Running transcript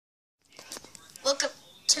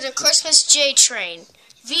to the Christmas J train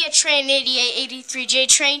via train 8883 J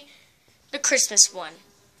train, the Christmas one.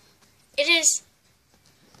 It is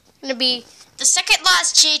going to be the second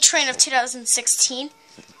last J train of 2016.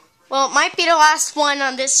 Well, it might be the last one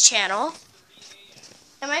on this channel.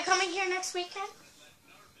 Am I coming here next weekend?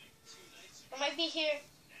 I might be here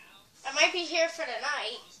for the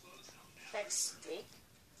night next week.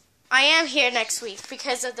 I am here next week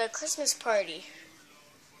because of the Christmas party.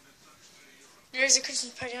 There's a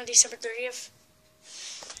Christmas party on December 30th.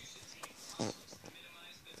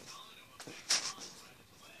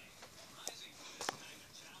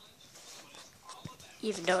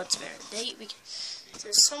 Even though it's very late,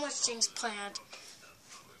 there's so much things planned.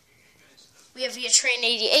 We have via train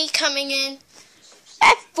 88 coming in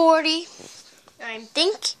at 40, I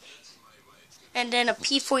think, and then a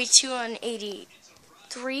P42 on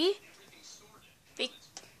 83.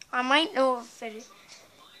 I might know if it is.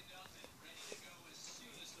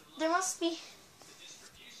 There must be.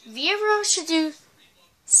 Vero should do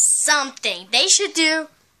something. They should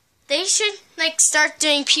like start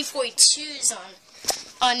doing P42s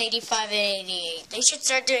on 85 and 88. They should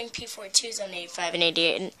start doing P42s on 85 and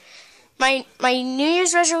 88. And my New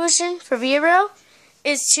Year's resolution for Vero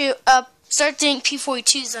is to start doing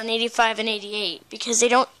P42s on 85 and 88 because they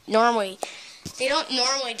don't normally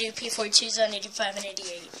do P42s on 85 and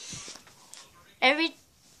 88.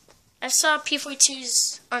 I saw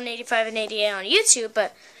P42s on 85 and 88 on YouTube,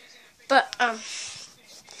 but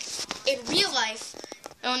in real life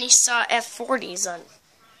I only saw F40s on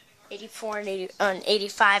 84 and 80, on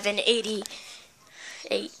 85 and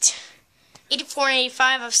 88. 84 and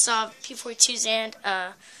 85 I saw P42s, and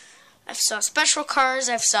I saw special cars,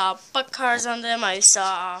 I saw butt cars on them, I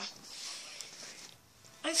saw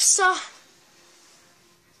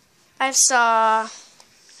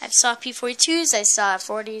P42s, I saw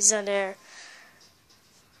F40s on there.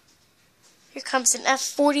 Here comes an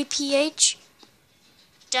F40PH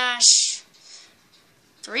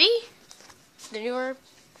 -3, the newer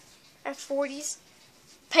F40s,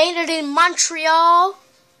 painted in Montreal,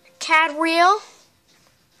 Cadrail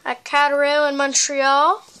in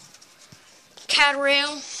Montreal.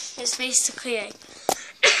 Cadrail is basically a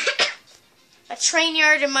train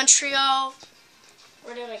yard in Montreal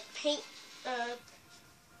where they like paint,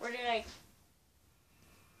 where they like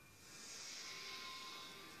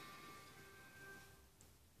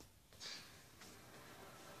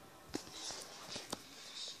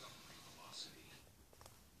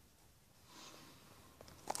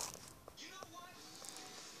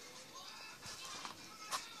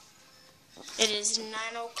It is 9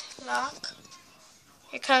 o'clock.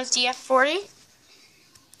 Here comes the F40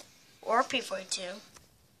 or P42.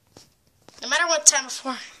 No matter what time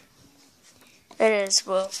before it is,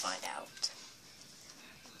 we'll find out.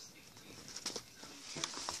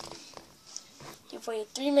 You've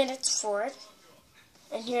waited 3 minutes for it,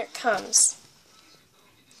 and here it comes.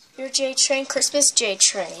 Your J train, Christmas J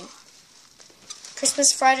train.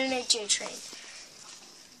 Christmas Friday night J train.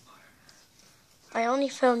 I only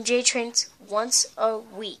film J trains once a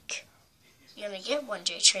week. You only get one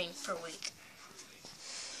J train per week.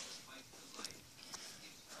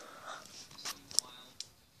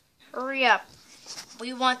 Hurry up.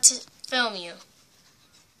 We want to film you.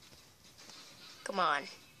 Come on.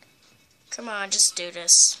 Come on, just do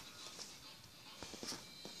this.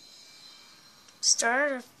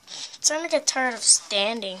 Starting to get tired of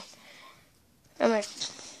standing. And my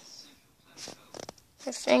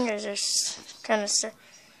fingers are kind of stuck.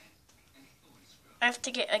 I have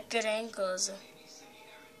to get a good angle.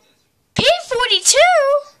 P42?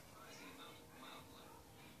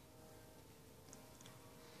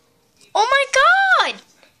 Oh my God!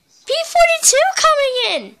 P42 coming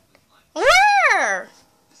in! Where?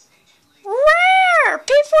 Where?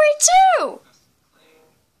 P42!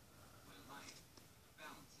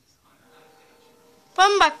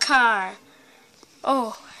 Bumba car.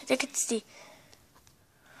 Oh, I think it's the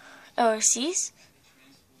LRCs?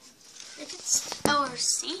 I think it's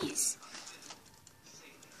LRCs.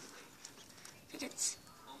 I think it's...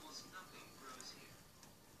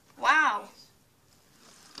 Wow.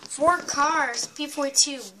 4 cars,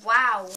 P42, wow.